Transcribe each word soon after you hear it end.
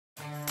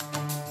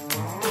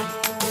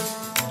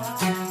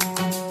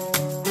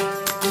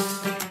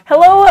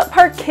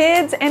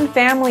kids and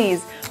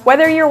families.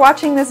 Whether you're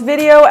watching this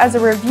video as a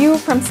review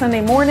from Sunday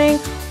morning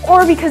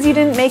or because you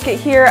didn't make it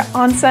here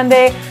on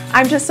Sunday,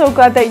 I'm just so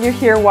glad that you're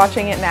here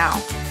watching it now.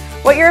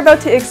 What you're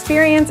about to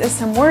experience is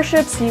some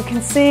worship so you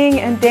can sing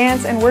and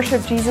dance and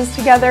worship Jesus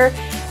together,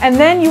 and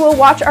then you will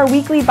watch our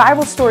weekly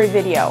Bible story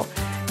video.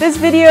 This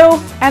video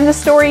and the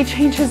story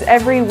changes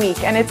every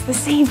week, and it's the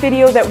same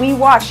video that we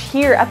watch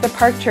here at the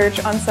Park Church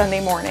on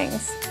Sunday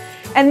mornings.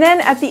 And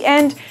then at the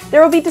end,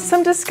 there will be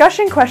some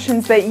discussion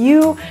questions that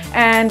you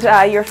and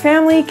your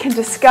family can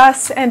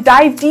discuss and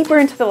dive deeper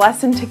into the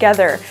lesson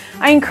together.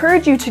 I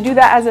encourage you to do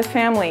that as a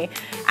family.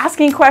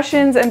 Asking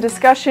questions and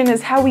discussion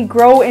is how we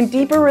grow in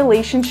deeper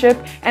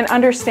relationship and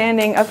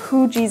understanding of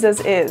who Jesus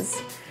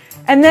is.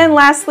 And then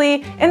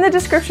lastly, in the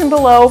description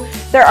below,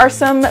 there are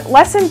some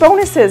lesson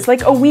bonuses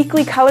like a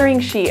weekly coloring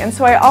sheet, and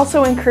so I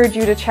also encourage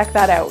you to check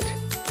that out.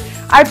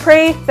 I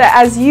pray that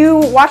as you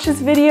watch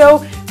this video,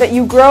 that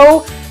you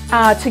grow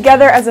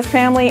together as a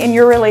family in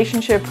your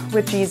relationship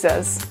with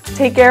Jesus.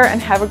 Take care and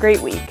have a great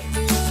week.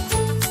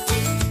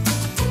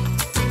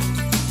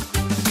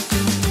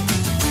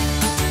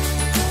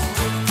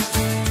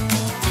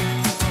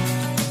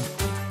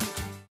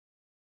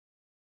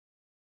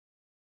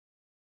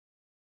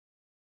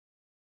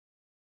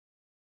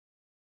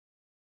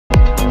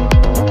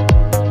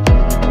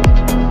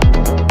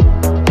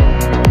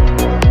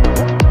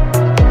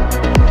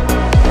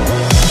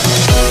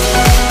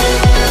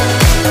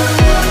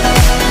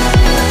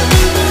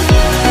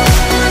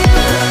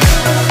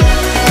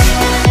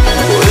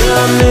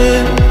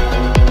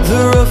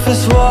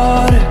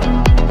 Water,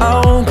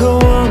 I won't go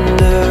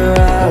under,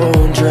 I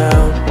won't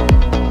drown.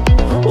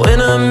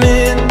 When I'm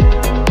in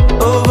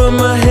over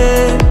my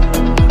head,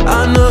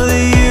 I know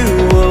that you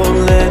won't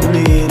let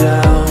me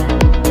down.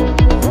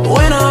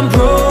 When I'm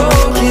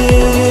broken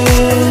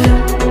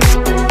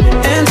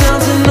and down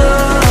to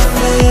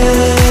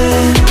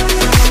nothing,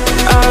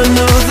 I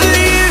know that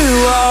you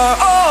are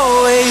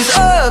always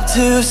up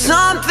to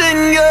something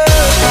good.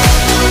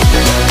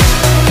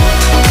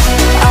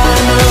 I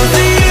know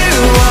that you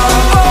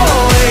are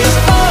always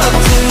up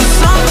to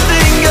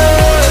something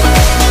good.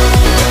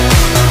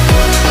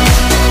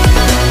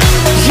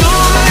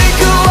 You'll make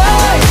a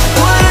way,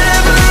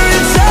 whatever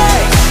it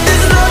takes.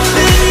 There's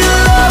nothing your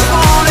love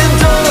won't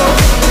endure.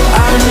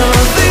 I know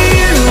that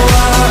you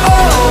are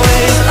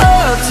always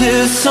up to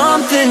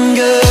something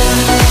good.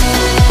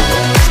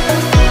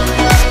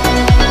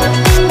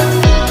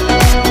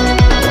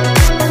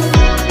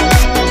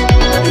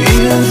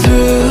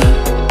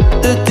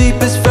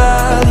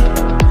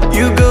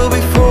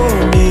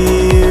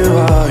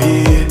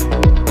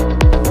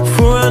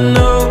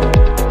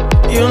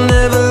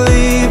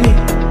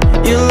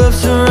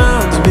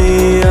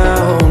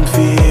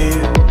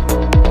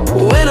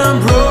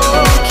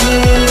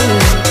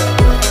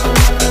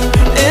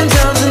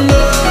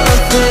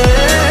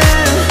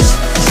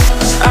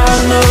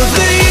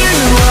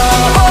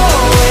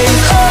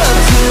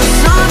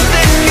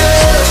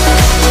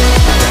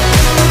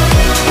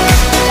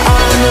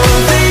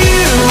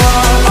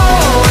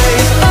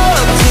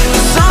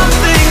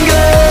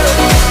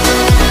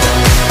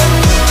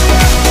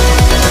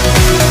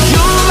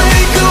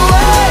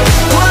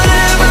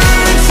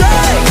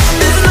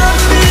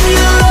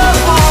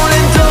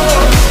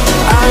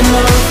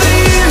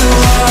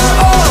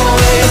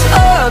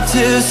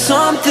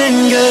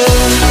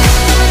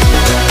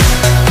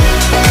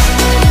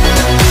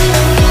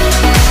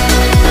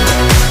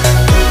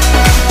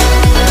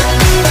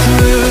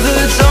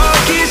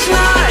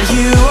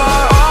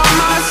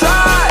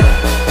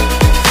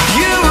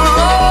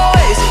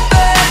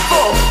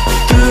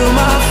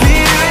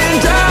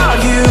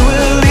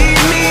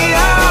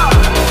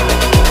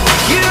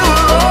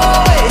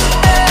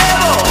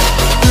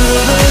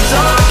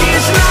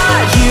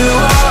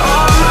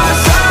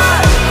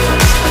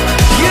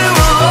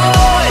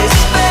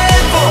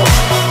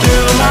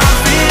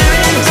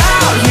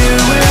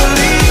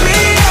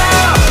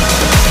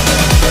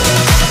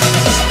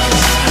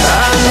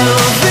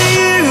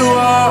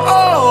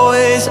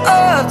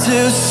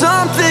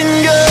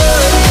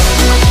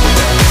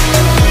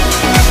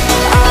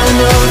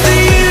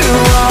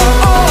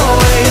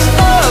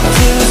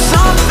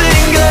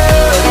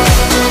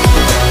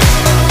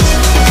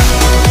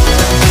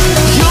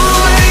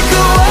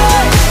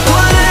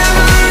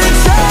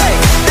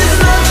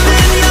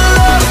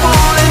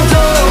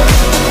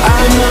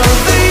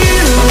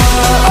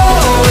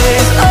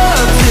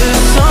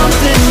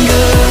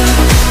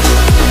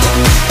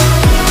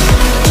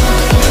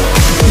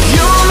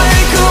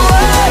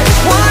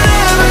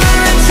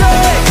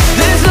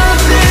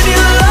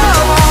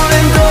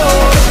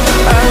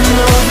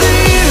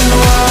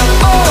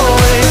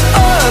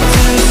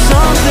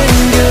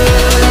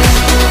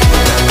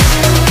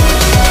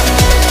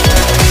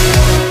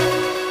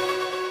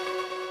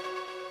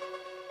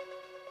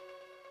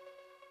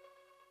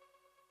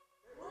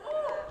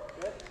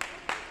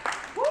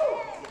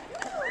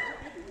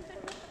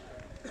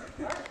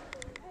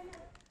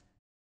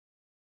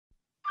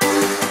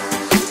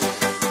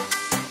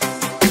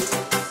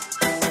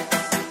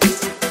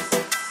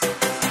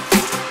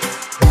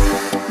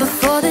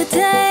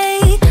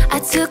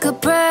 took a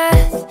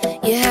breath,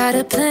 you had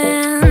a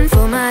plan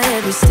for my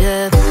every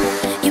step.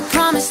 You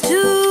promised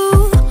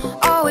to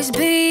always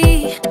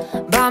be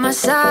by my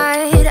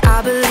side.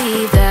 I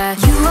believe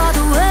that you are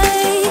the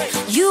way,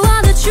 you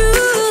are the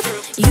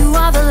truth, you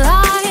are the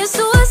light.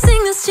 So I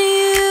sing this to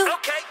you.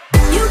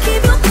 You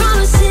keep your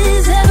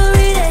promises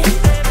every day.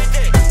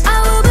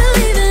 I will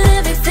believe in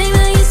everything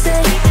that you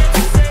say.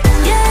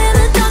 Yeah, in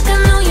the dark I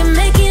know you're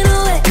making a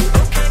way.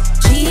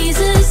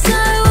 Jesus,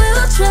 I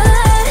will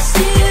trust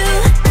you.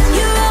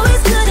 You're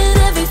always good at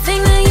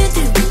everything that you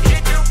do,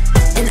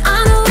 and I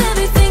know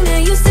everything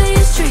that you say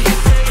is true.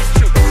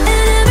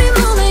 And every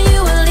moment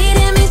you are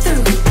leading me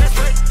through.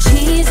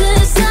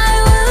 Jesus, I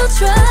will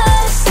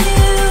trust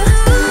you.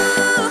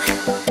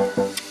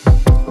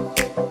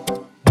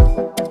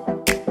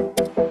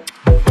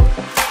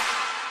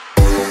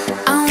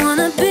 I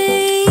wanna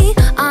be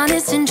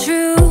honest and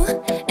true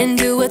and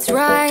do what's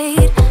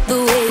right the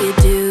way you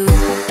do.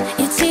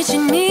 You're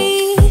teaching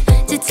me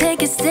to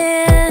take a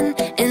stand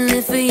and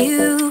live for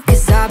you,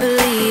 'cause I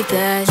believe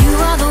that you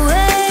are the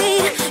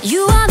way,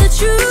 you are the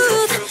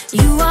truth,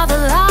 you are the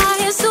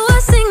light. So I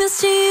sing this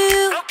to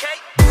you.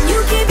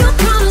 You keep your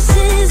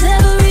promises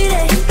every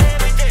day.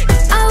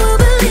 I will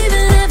believe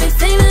in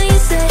everything that you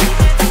say.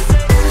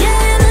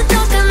 Yeah, in the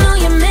dark I know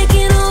you're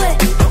making a way.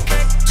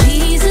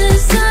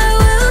 Jesus, I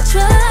will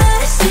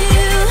trust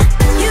you.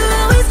 You're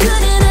always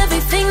good at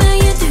everything that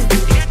you do,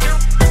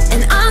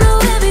 and I know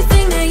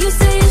everything that you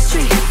say is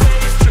true.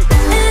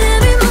 And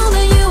every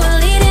moment you are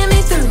leading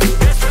me through.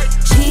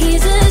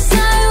 Jesus,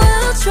 I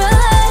will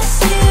trust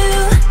you.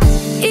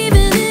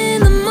 Even in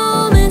the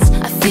moments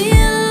I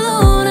feel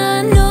alone,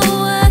 I know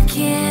I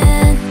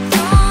can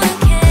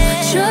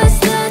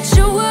trust that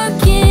you're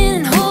working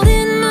and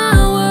holding my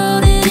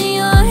world in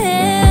your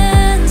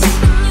hands.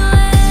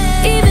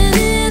 Even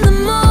in the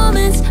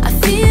moments I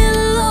feel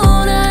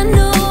alone, I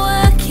know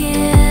I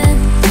can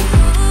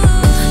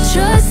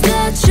trust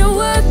that you're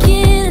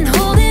working and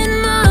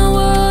holding my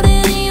world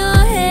in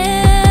your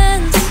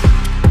hands.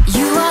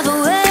 You are the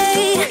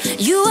way,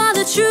 you are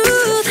the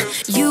truth,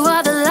 you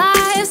are the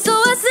life. So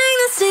I sing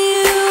this to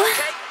you.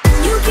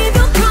 You keep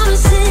your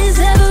promises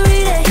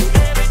every day.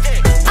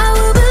 I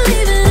will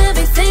believe in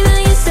everything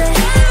that you say.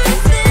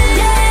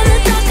 Yeah, in the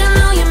dark I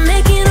know you're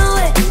making a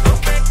way.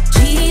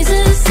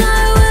 Jesus,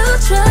 I will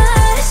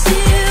trust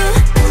you.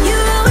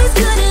 You're always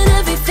good at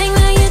everything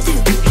that you do,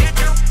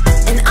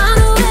 and I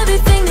know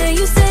everything that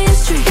you say is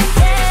true.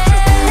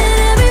 And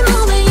every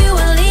moment you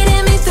are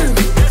leading me through.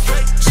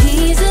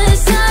 Jesus,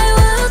 I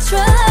will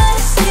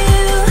trust you.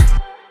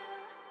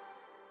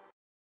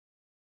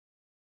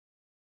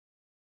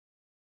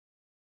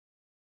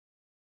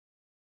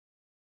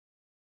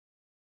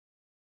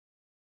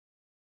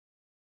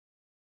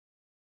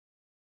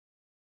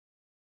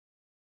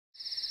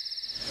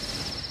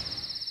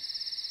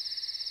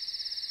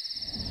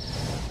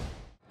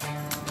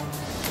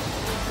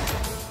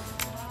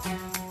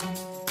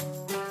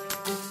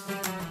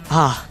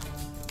 Ah,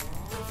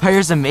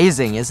 fire's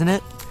amazing, isn't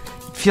it?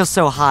 It feels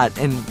so hot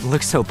and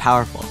looks so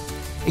powerful.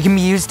 It can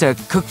be used to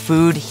cook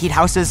food, heat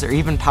houses, or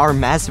even power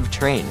massive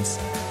trains.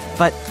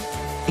 But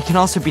it can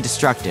also be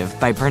destructive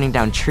by burning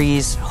down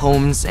trees,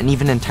 homes, and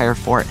even entire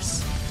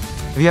forests.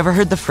 Have you ever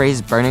heard the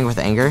phrase burning with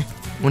anger?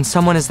 When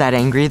someone is that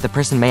angry, the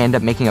person may end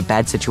up making a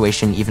bad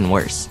situation even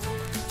worse.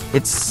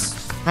 It's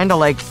kinda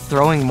like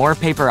throwing more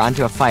paper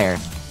onto a fire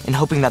and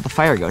hoping that the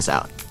fire goes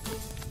out.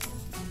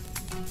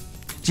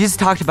 Jesus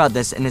talked about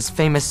this in his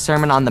famous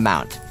Sermon on the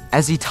Mount,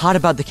 as he taught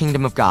about the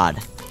kingdom of God,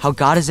 how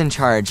God is in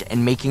charge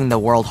and making the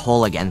world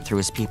whole again through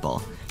his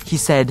people. He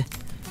said,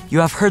 "You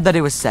have heard that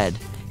it was said,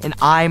 an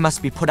eye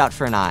must be put out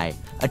for an eye,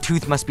 a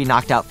tooth must be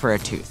knocked out for a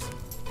tooth."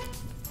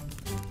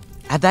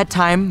 At that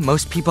time,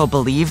 most people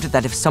believed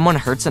that if someone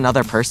hurts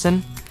another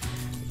person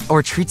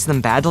or treats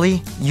them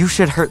badly, you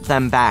should hurt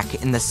them back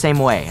in the same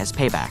way as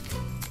payback.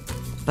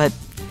 But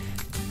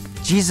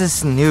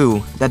Jesus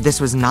knew that this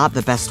was not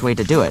the best way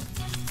to do it.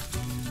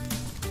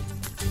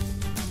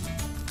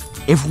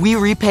 If we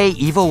repay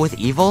evil with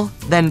evil,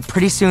 then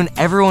pretty soon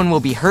everyone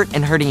will be hurt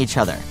and hurting each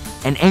other,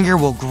 and anger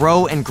will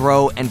grow and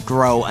grow and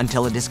grow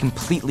until it is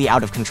completely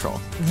out of control.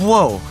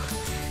 Whoa!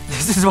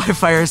 This is why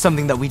fire is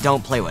something that we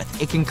don't play with.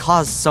 It can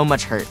cause so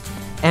much hurt.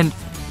 And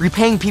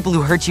repaying people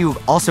who hurt you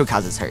also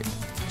causes hurt.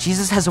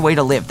 Jesus has a way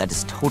to live that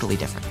is totally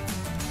different.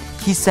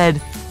 He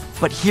said,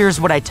 "But here's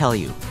what I tell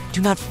you,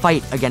 do not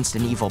fight against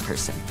an evil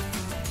person."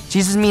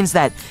 Jesus means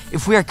that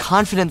if we are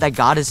confident that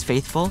God is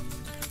faithful,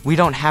 we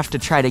don't have to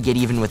try to get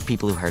even with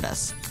people who hurt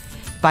us.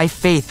 By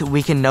faith,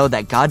 we can know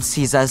that God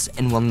sees us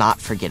and will not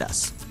forget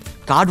us.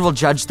 God will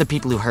judge the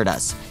people who hurt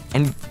us,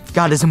 and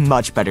God is a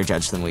much better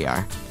judge than we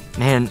are.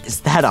 Man, is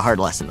that a hard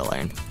lesson to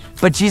learn.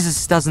 But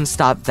Jesus doesn't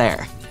stop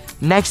there.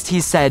 Next, he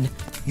said,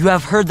 "You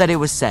have heard that it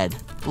was said,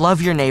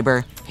 love your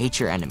neighbor, hate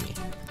your enemy.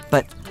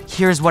 But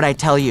here's what I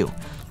tell you,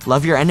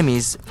 love your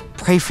enemies,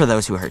 pray for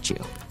those who hurt you.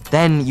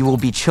 Then you will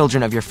be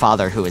children of your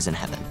Father who is in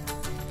heaven."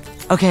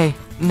 Okay,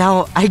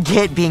 now I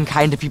get being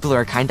kind to people who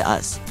are kind to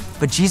us,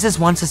 but Jesus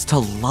wants us to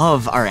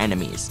love our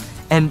enemies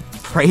and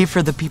pray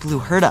for the people who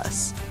hurt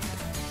us.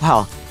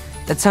 Wow,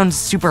 that sounds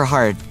super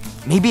hard,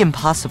 maybe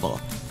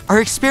impossible. Our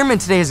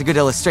experiment today is a good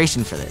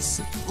illustration for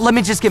this. Let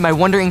me just get my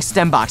wondering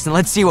STEM box and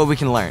let's see what we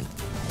can learn.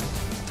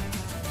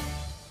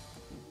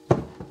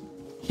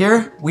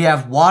 Here we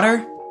have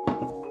water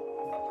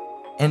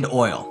and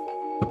oil.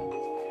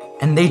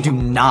 And they do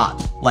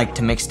not like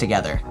to mix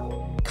together.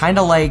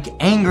 Kinda like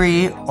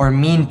angry or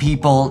mean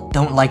people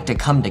don't like to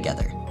come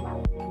together.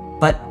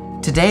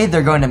 But today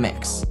they're going to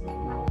mix.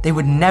 They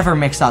would never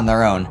mix on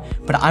their own,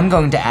 but I'm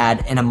going to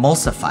add an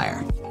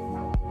emulsifier.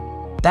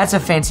 That's a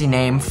fancy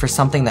name for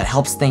something that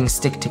helps things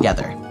stick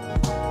together.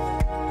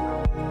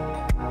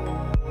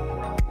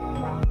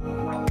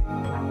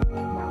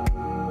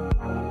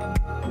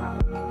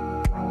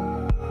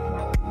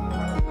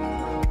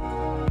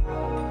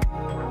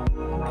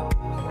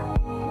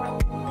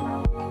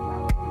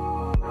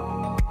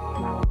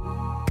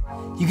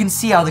 You can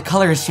see how the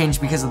color has changed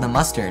because of the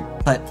mustard,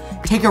 but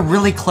take a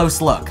really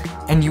close look,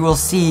 and you will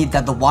see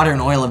that the water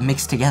and oil have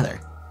mixed together.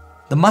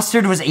 The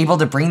mustard was able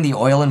to bring the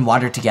oil and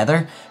water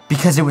together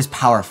because it was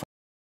powerful.